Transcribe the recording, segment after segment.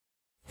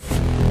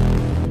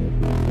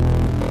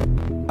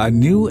A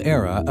new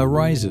era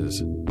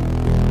arises.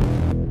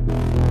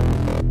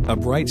 A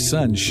bright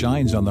sun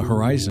shines on the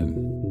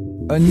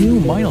horizon. A new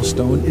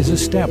milestone is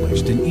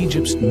established in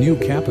Egypt's new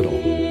capital,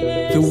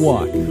 the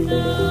Walk,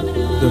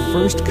 the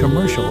first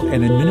commercial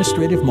and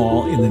administrative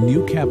mall in the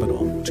new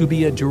capital to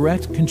be a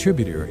direct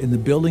contributor in the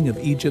building of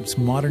Egypt's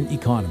modern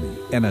economy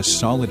and a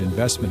solid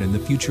investment in the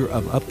future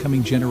of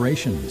upcoming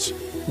generations,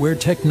 where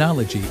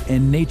technology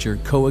and nature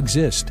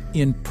coexist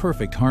in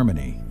perfect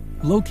harmony.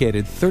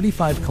 Located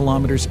 35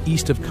 kilometers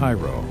east of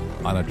Cairo,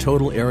 on a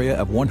total area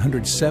of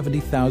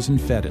 170,000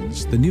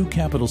 fedans, the new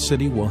capital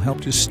city will help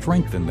to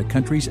strengthen the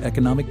country's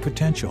economic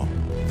potential.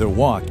 The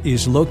Walk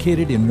is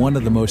located in one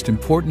of the most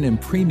important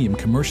and premium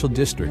commercial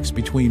districts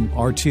between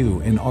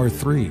R2 and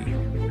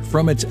R3.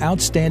 From its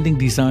outstanding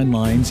design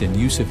lines and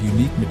use of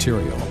unique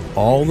material,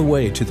 all the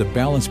way to the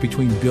balance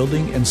between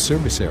building and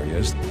service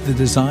areas, the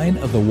design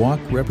of the Walk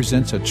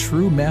represents a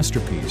true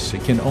masterpiece.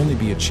 It can only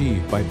be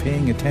achieved by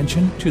paying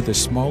attention to the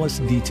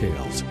smallest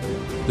details.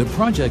 The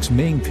project's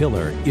main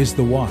pillar is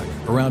the Walk,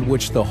 around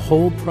which the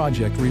whole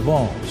project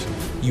revolves,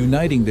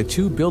 uniting the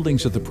two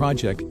buildings of the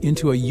project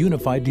into a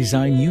unified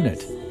design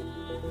unit.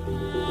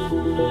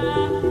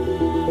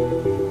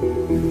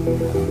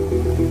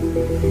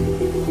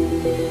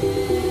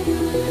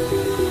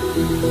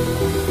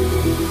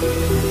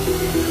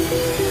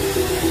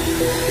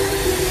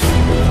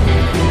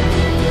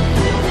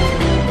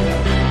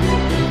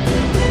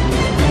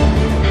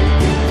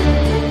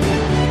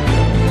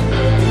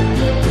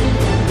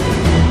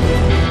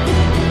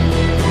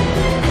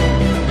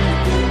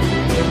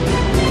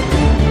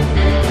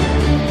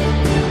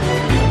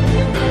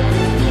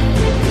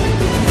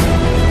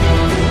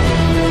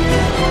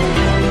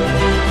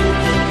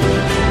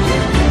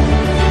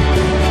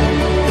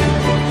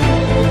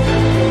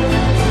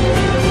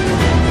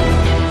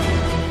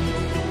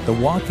 The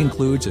Walk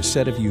includes a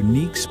set of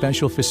unique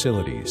special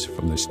facilities,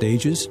 from the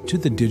stages to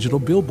the digital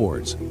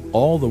billboards,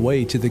 all the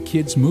way to the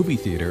kids' movie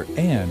theater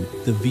and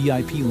the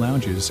VIP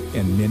lounges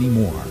and many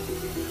more.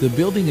 The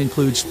building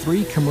includes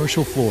 3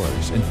 commercial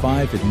floors and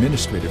 5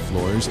 administrative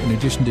floors in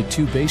addition to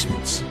 2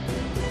 basements.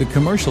 The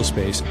commercial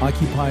space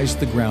occupies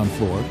the ground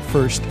floor,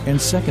 first and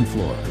second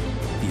floor.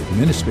 The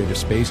administrative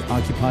space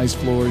occupies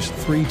floors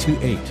 3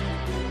 to 8.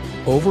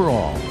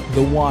 Overall,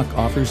 the Walk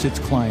offers its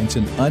clients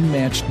an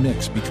unmatched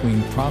mix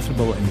between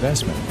profitable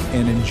investment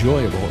and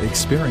enjoyable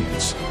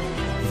experience.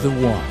 The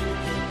Walk.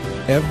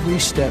 Every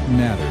step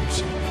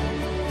matters.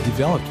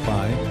 Developed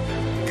by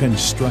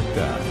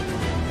Constructa.